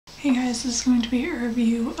Hey guys, this is going to be a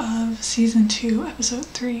review of Season 2, Episode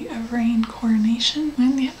 3 of Reign, Coronation.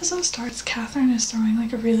 When the episode starts, Catherine is throwing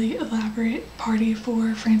like a really elaborate party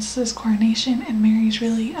for Francis's coronation, and Mary's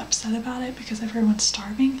really upset about it because everyone's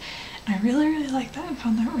starving. And I really like that and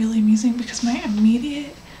found that really amusing because my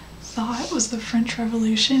immediate thought was the French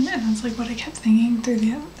Revolution, and that's like what I kept thinking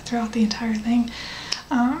throughout the entire thing.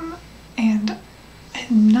 And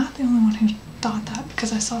I'm not the only one who thought that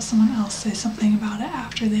because I saw someone else say something about it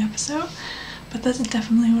after the episode, but that's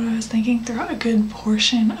definitely what I was thinking throughout a good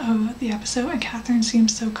portion of the episode. And Catherine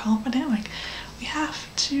seems so confident, like, we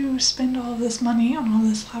have to spend all of this money on all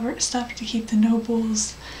this elaborate stuff to keep the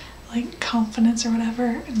nobles like confidence or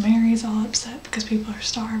whatever, and Mary's all upset because people are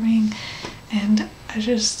starving. And I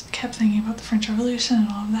just kept thinking about the French Revolution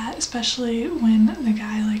and all of that, especially when the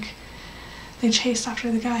guy, like, they chased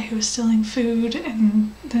after the guy who was stealing food,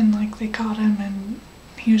 and then like they caught him and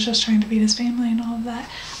he was just trying to feed his family and all of that.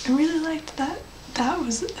 I really liked that that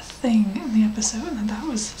was a thing in the episode, and that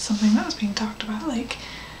was something that was being talked about, like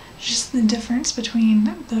just the difference between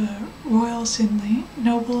the royals and the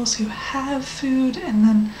nobles who have food and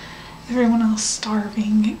then everyone else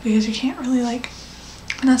starving, because you can't really like,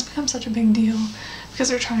 and that's become such a big deal because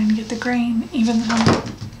they're trying to get the grain, even though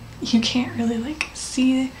you can't really like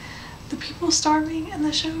see the people starving in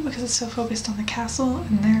the show because it's so focused on the castle,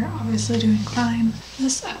 and they're obviously doing fine.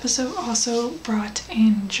 This episode also brought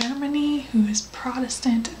in Germany, who is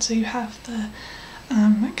Protestant, and so you have the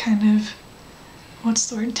kind of, what's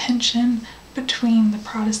the word, tension between the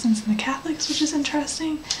Protestants and the Catholics, which is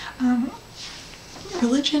interesting.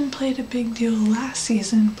 Religion played a big deal last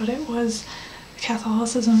season, but it was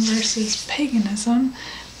Catholicism versus paganism.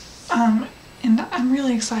 And I'm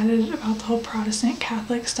really excited about the whole Protestant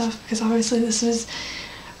Catholic stuff because obviously this is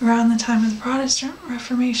around the time of the Protestant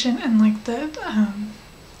Reformation and like the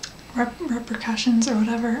repercussions or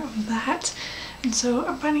whatever of that. And so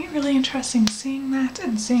I'm finding it really interesting seeing that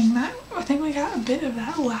and seeing that. I think we got a bit of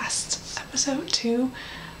that last episode too,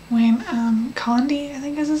 when Condi, I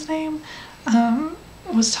think is his name,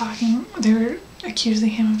 was talking. They were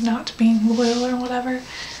accusing him of not being loyal or whatever.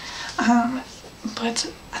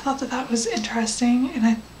 But I thought that was interesting, and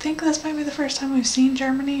I think this might be the first time we've seen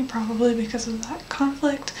Germany, probably because of that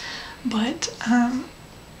conflict, but I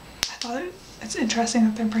thought it's interesting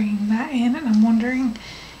that they're bringing that in, and I'm wondering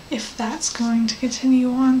if that's going to continue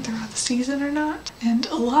on throughout the season or not. And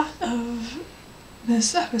a lot of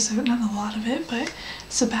this episode, not a lot of it, but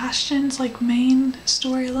Sebastian's like main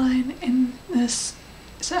storyline in this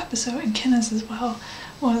episode, and Kenna's as well,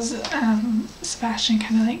 was Sebastian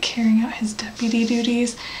kind of like carrying out his deputy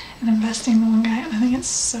duties and investing in the one guy. And I think it's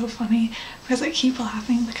so funny because I keep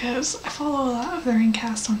laughing because I follow a lot of the Reign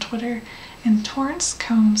cast on Twitter, and Torrance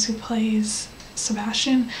Combs, who plays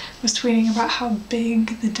Sebastian, was tweeting about how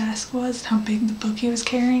big the desk was and how big the book he was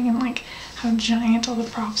carrying and like how giant all the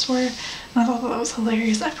props were. And I thought that was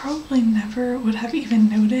hilarious. I probably never would have even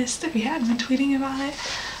noticed if he hadn't been tweeting about it,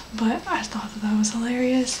 but I thought that was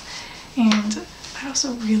hilarious. And I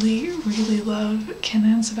also really love Kenna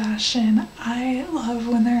and Sebastian. I love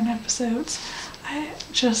when they're in episodes. I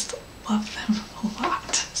just love them a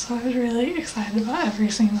lot. So I was really excited about every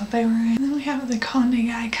scene that they were in. And then we have the Conde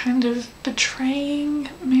guy kind of betraying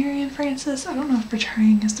Mary and Francis. I don't know if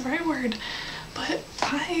betraying is the right word, but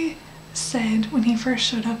I said when he first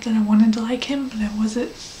showed up that I wanted to like him, but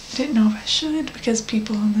didn't know if I should because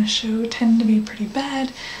people on the show tend to be pretty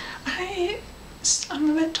bad. I'm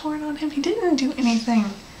a bit torn on him. He didn't do anything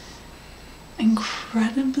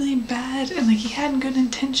incredibly bad, and like he had good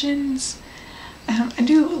intentions. I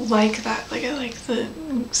do like that, like I like the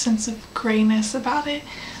sense of grayness about it,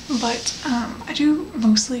 but I do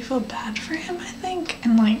mostly feel bad for him, I think,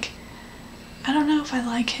 and like I don't know if I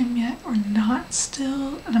like him yet or not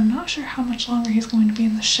still, and I'm not sure how much longer he's going to be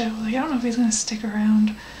in the show. Like I don't know if he's going to stick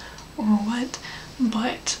around or what.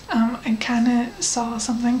 But I kind of saw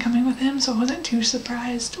something coming with him, so I wasn't too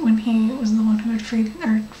surprised when he was the one who had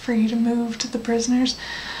free to move to the prisoners.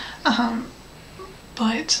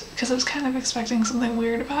 But because I was kind of expecting something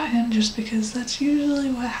weird about him, just because that's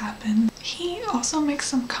usually what happens. He also makes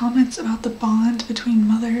some comments about the bond between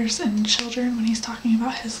mothers and children when he's talking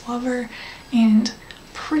about his lover, and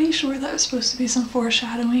pretty sure that was supposed to be some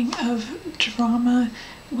foreshadowing of drama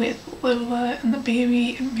with Lola and the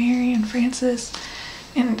baby and Mary and Francis,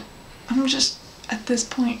 and I'm just at this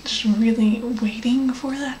point just really waiting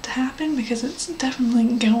for that to happen because it's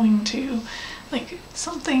definitely going to, like,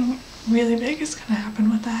 something really big is gonna happen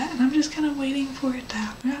with that, and I'm just kind of waiting for it to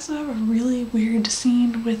happen. We also have a really weird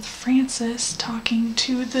scene with Francis talking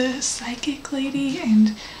to the psychic lady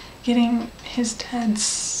and getting his dad's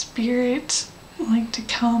spirit like to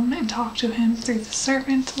come and talk to him through the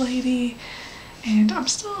servant lady, and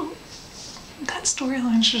that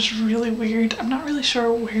storyline's just really weird. I'm not really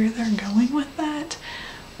sure where they're going with that,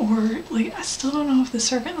 or like I still don't know if the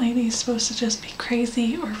servant lady is supposed to just be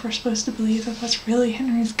crazy or if we're supposed to believe that that's really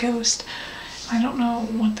Henry's ghost. I don't know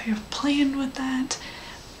what they have planned with that.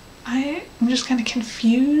 I'm just kind of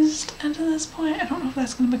confused at this point. I don't know if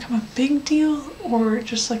that's going to become a big deal or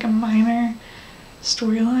just like a minor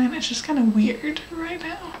storyline. It's just kind of weird right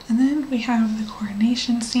now. And then we have the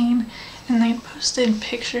coronation scene, and they posted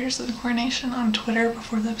pictures of the coronation on Twitter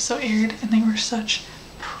before the episode aired, and they were such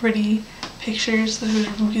pretty pictures that I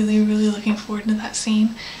was really looking forward to that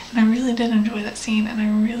scene. And I really did enjoy that scene, and I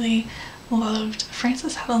really loved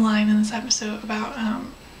Francis had a line in this episode about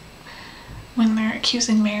when they're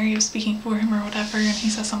accusing Mary of speaking for him or whatever, and he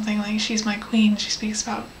says something like, she's my queen, she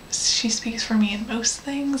speaks for me in most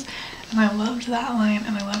things. And I loved that line,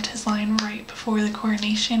 and I loved his line right before the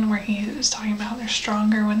coronation where he was talking about they're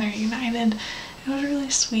stronger when they're united. It was really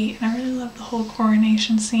sweet, and I really loved the whole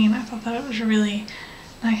coronation scene. I thought that it was really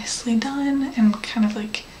nicely done and kind of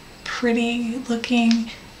like pretty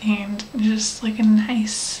looking and just like a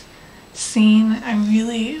nice scene. I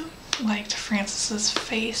really liked Francis's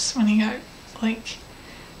face when he got like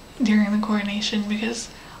during the coronation, because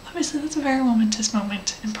obviously that's a very momentous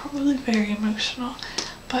moment and probably very emotional,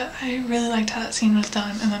 but I really liked how that scene was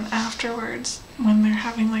done. And then afterwards when they're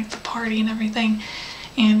having like the party and everything,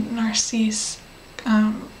 and Narcisse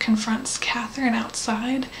confronts Catherine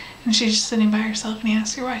outside, and she's just sitting by herself, and he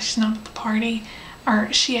asks her why she's not at the party,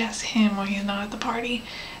 or she asks him why he's not at the party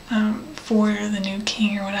for the new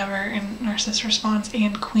king or whatever, and Narcisse responds,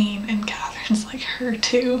 and queen, and Catherine's like, her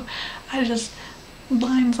too.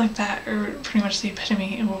 Lines like that are pretty much the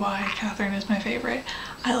epitome of why Catherine is my favorite.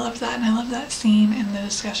 I love that, and I love that scene and the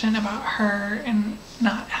discussion about her and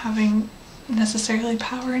not having necessarily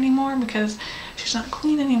power anymore because she's not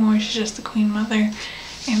queen anymore, she's just the queen mother.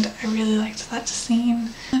 And I really liked that scene.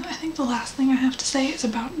 And I think the last thing I have to say is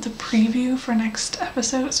about the preview for next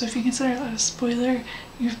episode. So if you consider that a spoiler,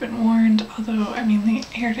 you've been warned, although I mean they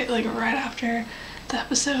aired it like right after the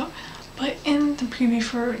episode. But in the preview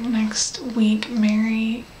for next week,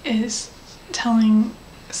 Mary is telling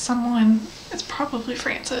someone, it's probably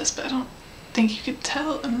Francis, but I don't think you could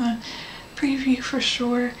tell in the preview for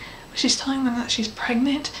sure, but she's telling them that she's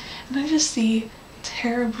pregnant, and I just see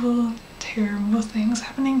terrible things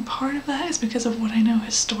happening. Part of that is because of what I know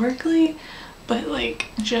historically, but like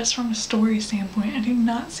just from a story standpoint, I do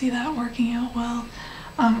not see that working out well.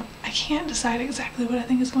 I can't decide exactly what I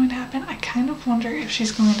think is going to happen. I kind of wonder if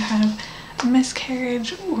she's going to have a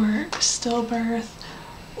miscarriage or a stillbirth,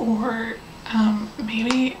 or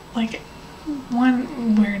maybe like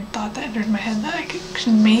one weird thought that entered my head that I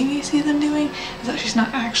could maybe see them doing is that she's not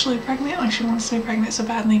actually pregnant, like she wants to be pregnant so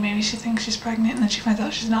badly, maybe she thinks she's pregnant and then she finds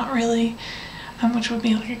out she's not really, which would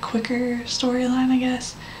be like a quicker storyline, I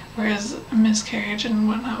guess, whereas a miscarriage and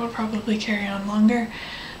whatnot would probably carry on longer.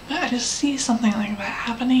 But I just see something like that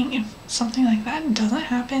happening. If something like that doesn't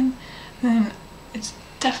happen, then it's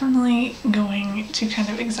definitely going to kind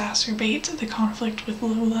of exacerbate the conflict with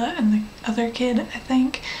Lola and the other kid, I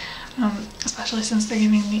think. Especially since they're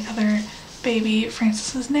giving the other baby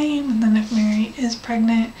Francis's name, and then if Mary is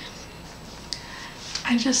pregnant,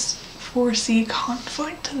 I just foresee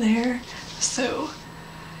conflict there. So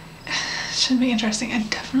it should be interesting. I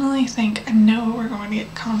definitely think, I know we're going to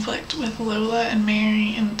get conflict with Lola and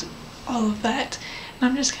Mary and all of that, and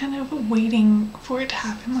I'm just kind of waiting for it to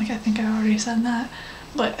happen. Like I think I already said that,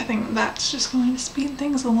 but I think that's just going to speed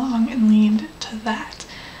things along and lead to that,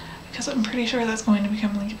 because I'm pretty sure that's going to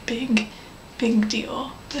become like a big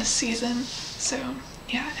deal this season. So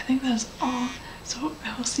yeah, I think that's all. So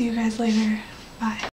I will see you guys later. Bye.